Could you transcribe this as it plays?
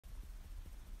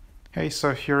Okay,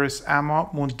 so here is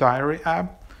Emmo Mood Diary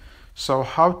app. So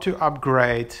how to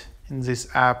upgrade in this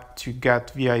app to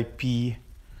get VIP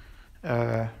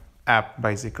app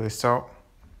basically. So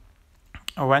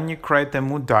when you create the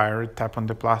Mood Diary, tap on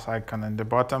the plus icon in the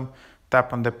bottom,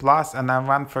 tap on the plus, and then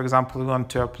when, for example, you want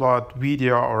to upload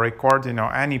video or recording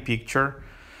or any picture,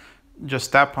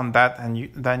 just tap on that and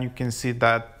then you can see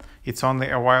that it's only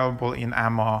available in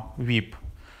Emmo VIP.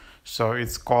 So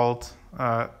it's called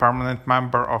permanent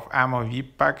member of Emmo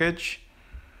VIP package.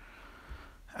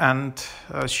 And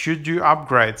should you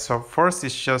upgrade? So first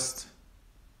it's just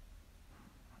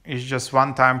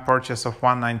one-time purchase of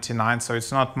 $1.99, so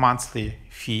it's not monthly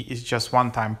fee, it's just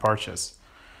one-time purchase.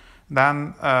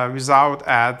 Then without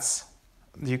ads,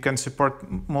 you can support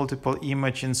multiple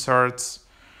image inserts.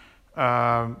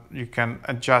 You can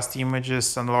adjust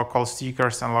images and local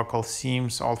stickers and local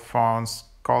themes, all fonts,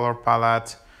 color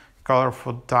palette,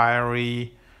 colorful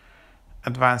diary,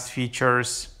 advanced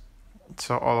features,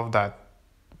 so all of that.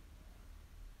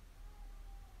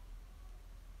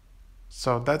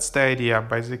 So that's the idea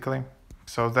basically.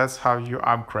 So that's how you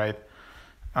upgrade.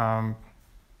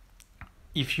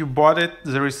 If you bought it,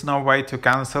 there is no way to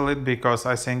cancel it because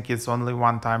I think it's only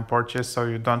one-time purchase, so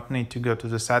you don't need to go to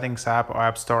the settings app or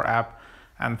App Store app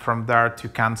and from there to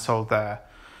cancel the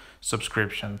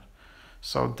subscription.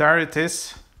 So there it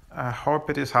is. I hope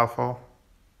it is helpful.